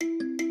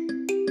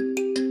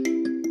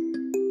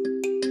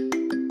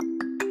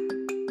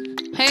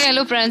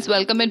Hello friends,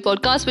 welcome in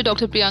podcast with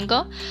Dr.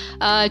 Priyanka.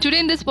 Today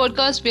in this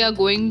podcast we are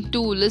going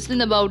to listen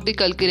about the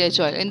calcarea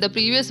child. In the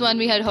previous one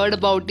we had heard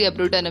about the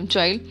abrotanum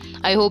child.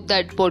 I hope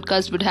that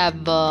podcast would have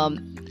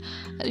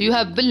you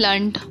have been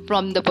learned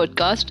from the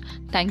podcast.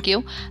 Thank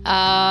you.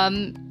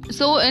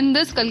 So in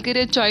this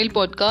calcarea child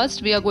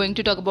podcast we are going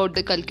to talk about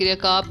the calcarea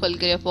carp,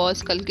 calcarea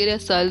phos, calcarea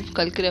sulf,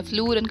 calcarea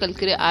fluor and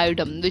calcarea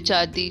iodum, which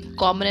are the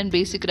common and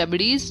basic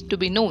remedies to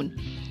be known.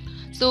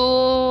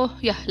 So,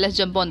 let's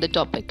jump on the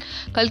topic.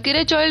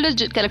 Calcarea child is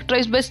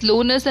characterized by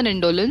slowness and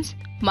indolence,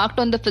 marked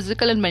on the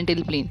physical and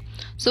mental plane.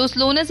 So,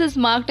 slowness is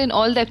marked in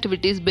all the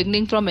activities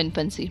beginning from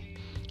infancy.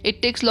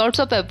 It takes lots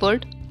of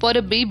effort for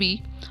a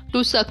baby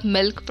to suck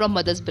milk from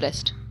mother's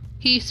breast.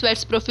 He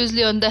sweats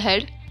profusely on the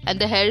head, and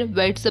the head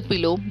wets the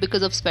pillow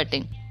because of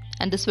sweating,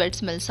 and the sweat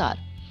smells sour.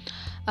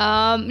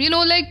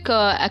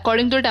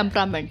 According to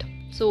temperament.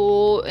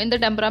 So, in the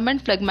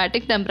temperament,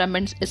 phlegmatic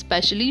temperaments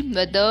especially,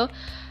 whether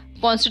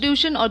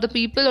constitution or the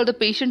people or the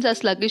patients are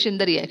sluggish in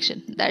the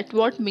reaction. That's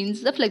what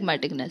means the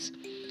phlegmaticness.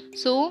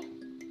 So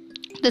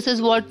this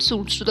is what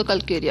suits to the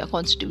calcarea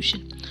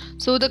constitution.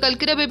 So the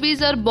calcarea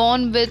babies are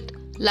born with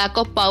lack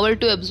of power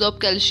to absorb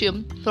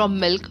calcium from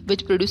milk,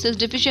 which produces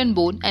deficient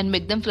bone and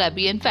make them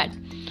flabby and fat.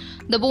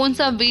 The bones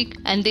are weak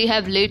and they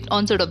have late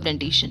onset of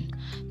dentition.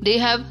 They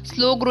have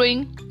slow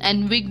growing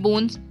and weak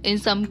bones. In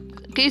some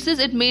cases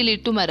it may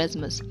lead to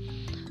marasmus.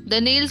 The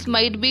nails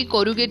might be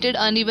corrugated,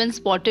 uneven,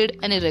 spotted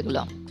and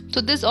irregular. So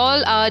these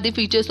all are the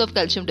features of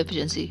calcium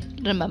deficiency.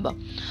 Remember,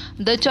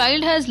 the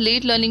child has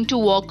late learning to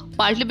walk,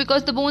 partly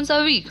because the bones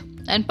are weak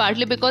and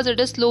partly because it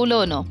is slow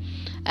learner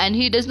and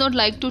he does not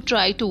like to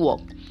try to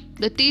walk.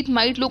 The teeth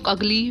might look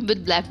ugly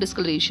with black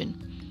discoloration.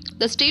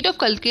 The state of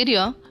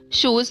calcarea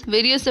shows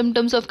various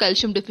symptoms of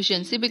calcium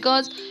deficiency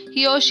because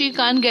he or she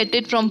can't get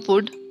it from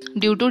food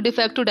due to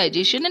defect to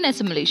digestion and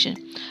assimilation.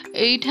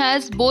 It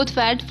has both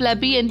fat,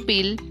 flabby and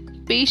pale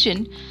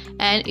patient,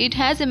 and it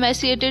has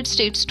emaciated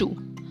states too.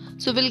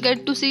 So we'll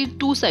get to see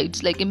two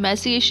sides like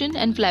emaciation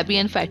and flabby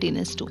and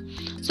fattiness too.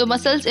 So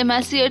muscles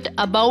emaciate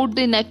about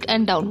the neck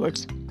and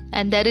downwards,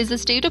 and there is a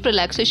state of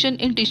relaxation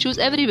in tissues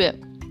everywhere.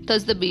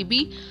 Thus the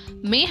baby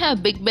may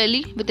have big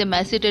belly with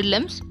emaciated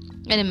limbs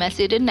and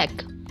emaciated neck.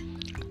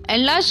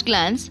 Enlarged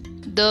glands.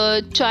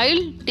 The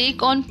child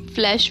take on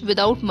flesh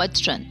without much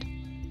strength.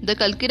 The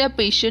calcarea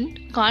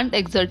patient can't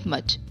exert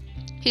much.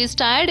 He is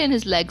tired in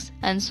his legs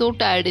and so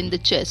tired in the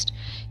chest.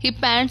 He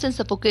pants and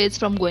suffocates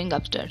from going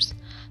upstairs.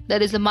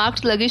 There is a marked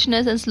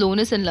sluggishness and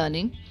slowness in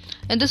learning.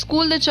 In the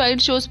school, the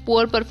child shows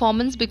poor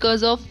performance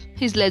because of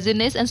his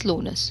laziness and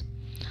slowness.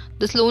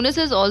 The slowness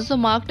is also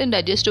marked in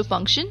digestive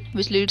function,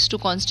 which leads to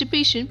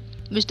constipation,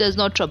 which does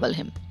not trouble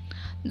him.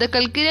 The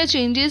calcarea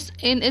changes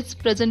in its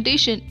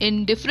presentation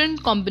in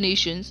different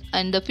combinations,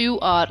 and the few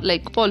are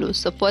like follows.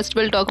 So first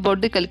we'll talk about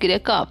the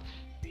calcarea carp.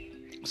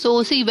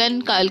 So see,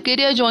 when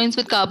calcarea joins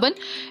with carbon,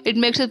 it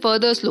makes it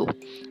further slow,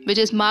 which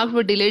is marked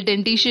with delayed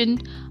dentition,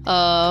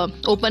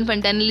 open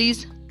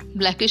fontanelles,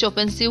 blackish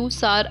offensive,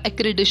 sour,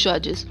 acrid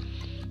discharges.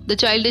 The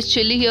child is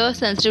chilly here,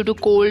 sensitive to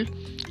cold.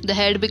 The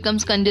head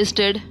becomes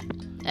congested.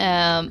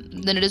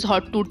 Then it is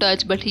hot to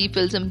touch, but he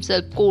feels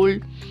himself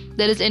cold.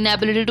 There is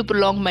inability to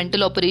prolong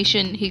mental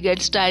operation. He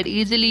gets tired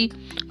easily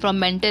from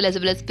mental as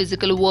well as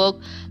physical work.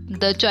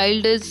 The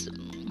child is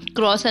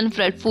cross and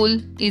fretful,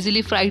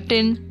 easily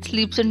frightened,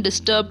 sleeps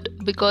undisturbed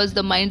because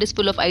the mind is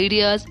full of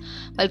ideas.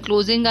 While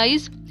closing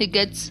eyes, he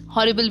gets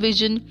horrible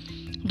vision.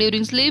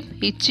 During sleep,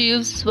 he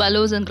chews,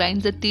 swallows and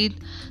grinds the teeth.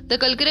 The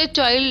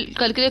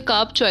calcarea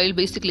carp child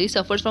basically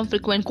suffers from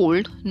frequent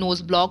cold,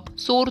 nose block,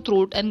 sore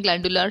throat and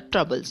glandular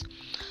troubles.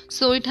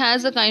 So it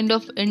has a kind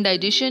of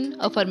indigestion,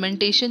 a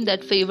fermentation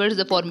that favors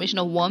the formation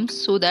of worms,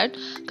 so that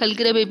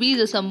calcarea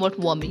babies are somewhat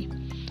wormy.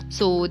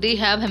 So they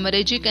have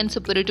hemorrhagic and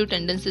suppurative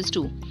tendencies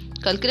too.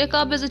 Calcarea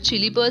carp is a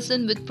chilly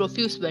person with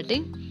profuse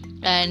sweating,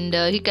 and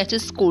he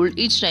catches cold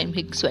each time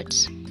he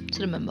sweats. So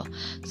remember.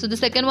 So the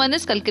second one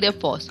is calcarea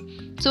phos.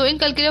 So in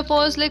calcarea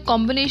phos, like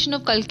combination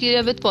of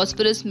calcarea with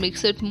phosphorus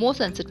makes it more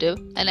sensitive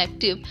and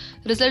active,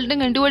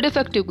 resulting into a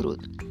defective growth.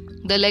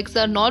 The legs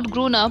are not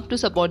grown up to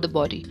support the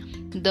body.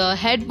 The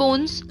head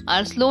bones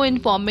are slow in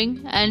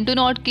forming and do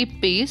not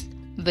keep pace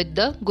with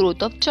the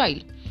growth of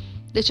child.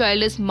 The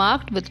child is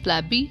marked with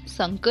flabby,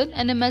 sunken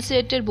and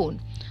emaciated bone.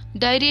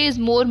 Diarrhea is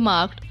more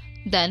marked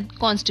than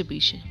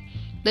constipation.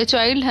 The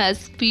child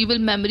has feeble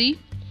memory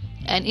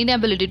and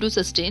inability to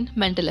sustain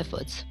mental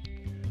efforts.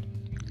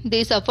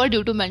 They suffer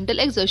due to mental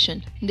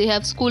exertion. They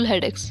have school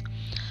headaches.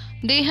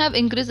 They have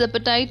increased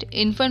appetite.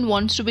 Infant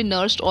wants to be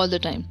nursed all the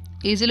time.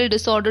 Easily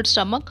disordered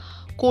stomach.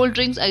 Cold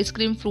drinks, ice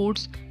cream,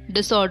 fruits.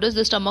 Disorders,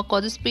 the stomach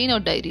causes pain or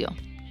diarrhea.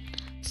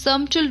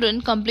 Some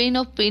children complain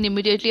of pain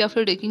immediately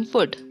after taking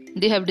food.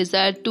 They have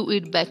desire to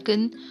eat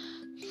bacon,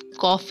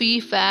 coffee,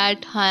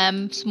 fat,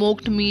 ham,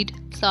 smoked meat,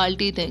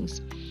 salty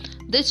things.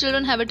 These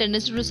children have a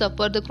tendency to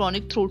suffer the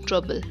chronic throat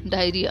trouble,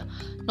 diarrhea,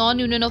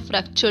 non-union of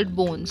fractured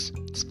bones,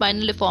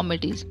 spinal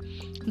deformities.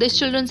 These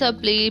children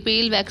have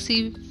pale,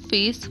 waxy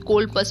face,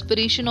 cold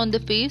perspiration on the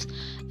face,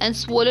 and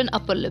swollen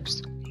upper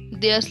lips.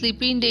 They are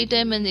sleepy in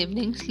daytime and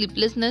evening,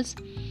 sleeplessness,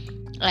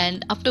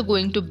 and after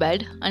going to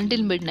bed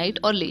until midnight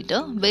or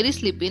later, very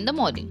sleepy in the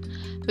morning.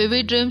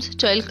 Vivid dreams,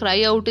 child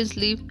cry out in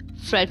sleep,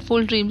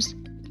 fretful dreams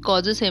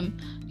causes him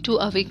to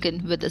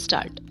awaken with a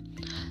start.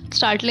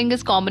 Startling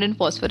is common in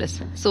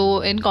phosphorus. So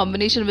in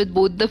combination with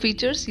both the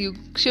features, you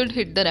should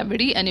hit the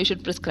remedy and you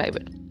should prescribe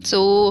it.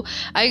 So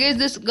I guess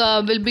this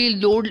will be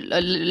load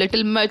a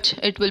little much.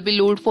 It will be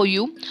load for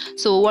you.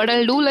 So what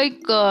I'll do,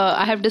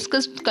 I have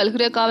discussed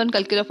Calcarea Kav and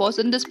Calcarea Phos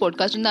in this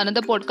podcast. In the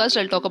another podcast,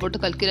 I'll talk about the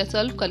Calcarea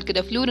Sulf,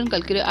 Calcarea Fluor and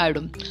Calcarea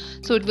Iodum.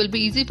 So it will be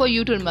easy for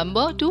you to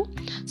remember too.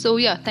 So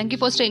yeah, thank you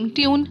for staying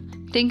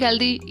tuned. Think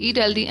healthy, eat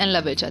healthy and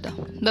love each other.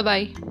 Bye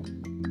bye.